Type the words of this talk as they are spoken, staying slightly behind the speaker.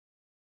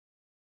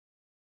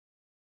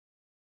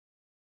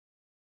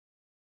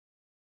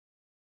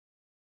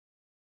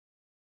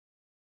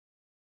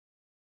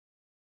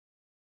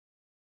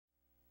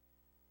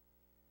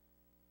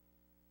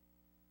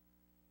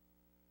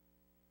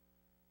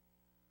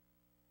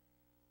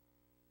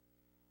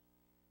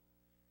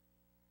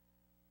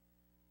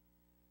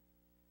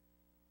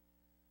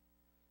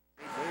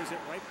it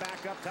right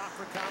back up top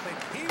for Conley.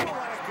 He will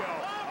let it go.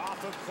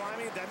 Off of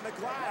climbing, then the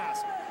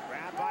glass.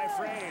 Grabbed by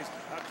Fraze.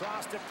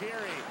 Across to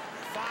Peary.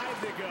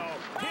 5 to go.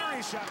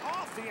 Peary shot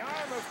off the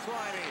arm of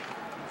Climbing.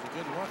 A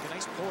good look. A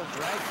nice pull and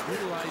drag.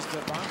 Utilized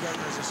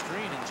Baumgartner as a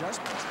screen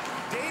adjustment.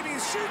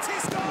 Davies shoots. He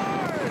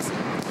scores!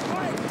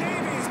 Mike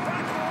Davies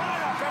back in the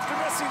lineup after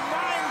missing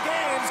 9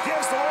 games.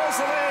 Gives the Wolves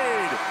the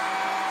lead.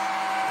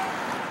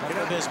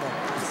 Abysmal.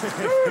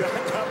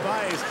 Up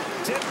ice.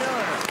 Tim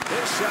Miller.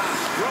 This shot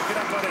broken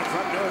up on it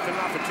from Northern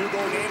off a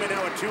 2-goal game, and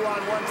now a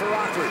 2-on-1 for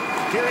Rockford.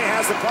 Peary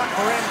has the puck.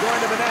 Morin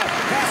going to the net.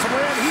 Pass to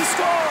Morin. He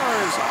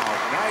scores! Oh,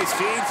 nice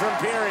feed from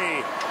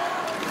Peary.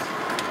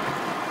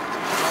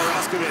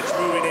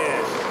 Moving in.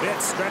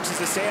 Vince stretches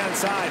to stay on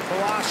side.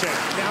 Palashin.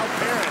 Now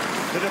Parent.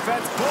 The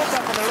defense pulled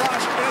up on the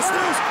rush. It's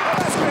loose.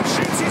 Raskovich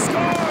shoots. He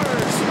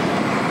scores!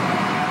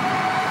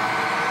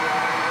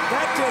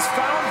 That just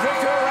found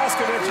Victor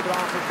Raskovich.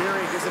 Off for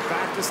Peary. Gives it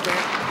back to Stan.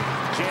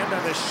 Jammed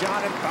on the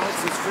shot and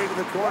bounces free to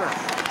the corner.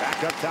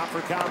 Back up top for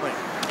Conley.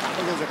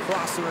 Conley goes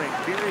across the ring.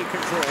 Peary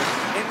controls.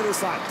 Into the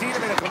slot.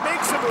 Dietermann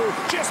makes a move.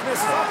 Just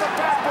misses off the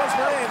backboards.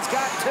 Marin's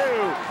got 2.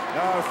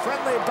 A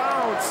friendly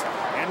bounce.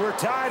 And we're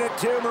tied at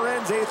 2.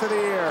 Marin's 8th of the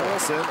year.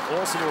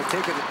 Olsen will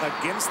take it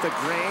against the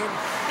grain.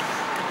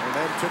 And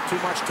then took too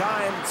much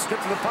time. Stripped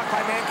to the puck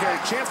by Mancari.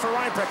 Chance for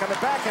Reinprecht on the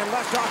backhand.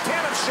 Left off.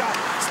 Tandem shot.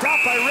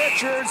 Stopped by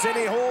Richards. And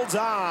he holds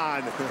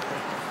on.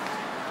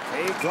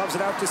 He gloves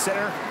it out to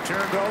center.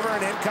 Turned over.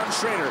 And in comes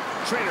Schrader.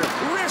 Schrader.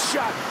 Wrist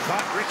shot.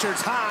 Caught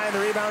Richards high. And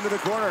the rebound to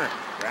the corner.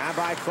 Grabbed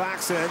by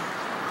Claxon.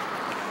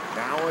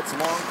 Now it's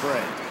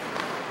Longpre.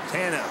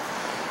 Tanev.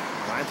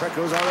 Reinprecht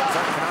goes out in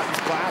front.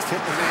 Connaughton's blast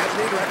hit the man.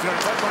 Redirected on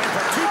front.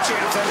 Reinprecht 2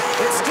 chances.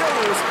 It's still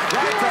loose.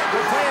 Reinprecht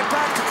will play it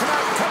back to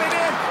Connaughton coming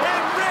in.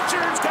 And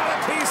Richards got a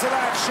piece of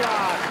that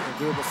shot.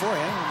 We'll do it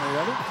beforehand when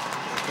they're ready.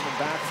 Coming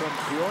back from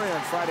Peoria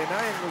on Friday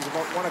night. It was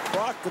about 1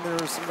 o'clock, and there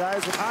were some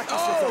guys with hockey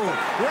sticks.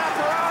 Wrap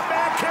around.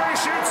 Mancari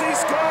shoots. He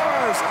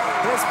scores.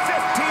 His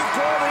 15th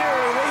goal of the year.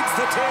 He leads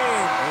the team.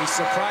 He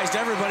surprised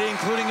everybody,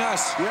 including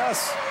us.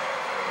 Yes.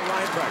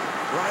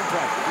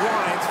 Reinprecht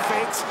winds,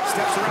 fakes,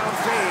 steps around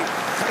fade,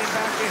 cutting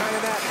back behind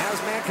the net,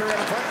 has Mancari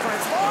on front,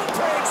 finds long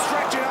break,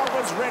 stretching out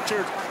was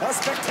Richards. A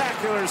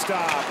spectacular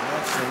stop.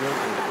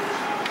 Absolutely.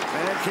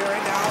 Mancari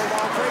now,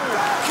 long break,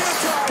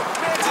 Kincaid,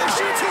 Mancari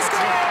shoots, he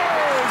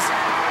scores!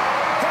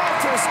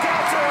 Helter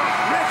Skelter,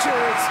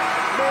 Richards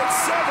made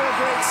several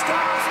great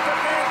stops, but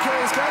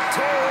Mancari's got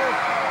 2.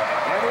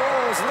 And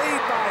Wolves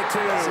lead by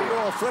 2.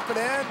 Siegel will flip it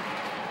in.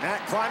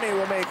 Matt Climie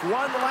will make 1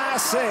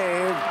 last save,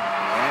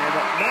 and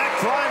Matt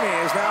Climie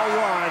has now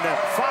won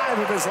 5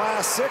 of his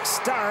last 6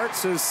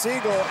 starts as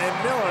Siegel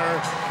and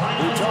Miller,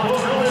 who talked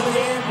earlier in the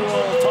game,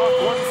 will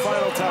talk one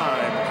final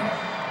time.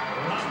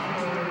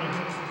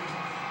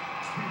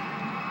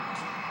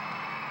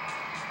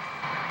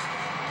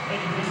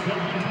 Ladies and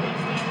gentlemen, please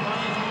stand by.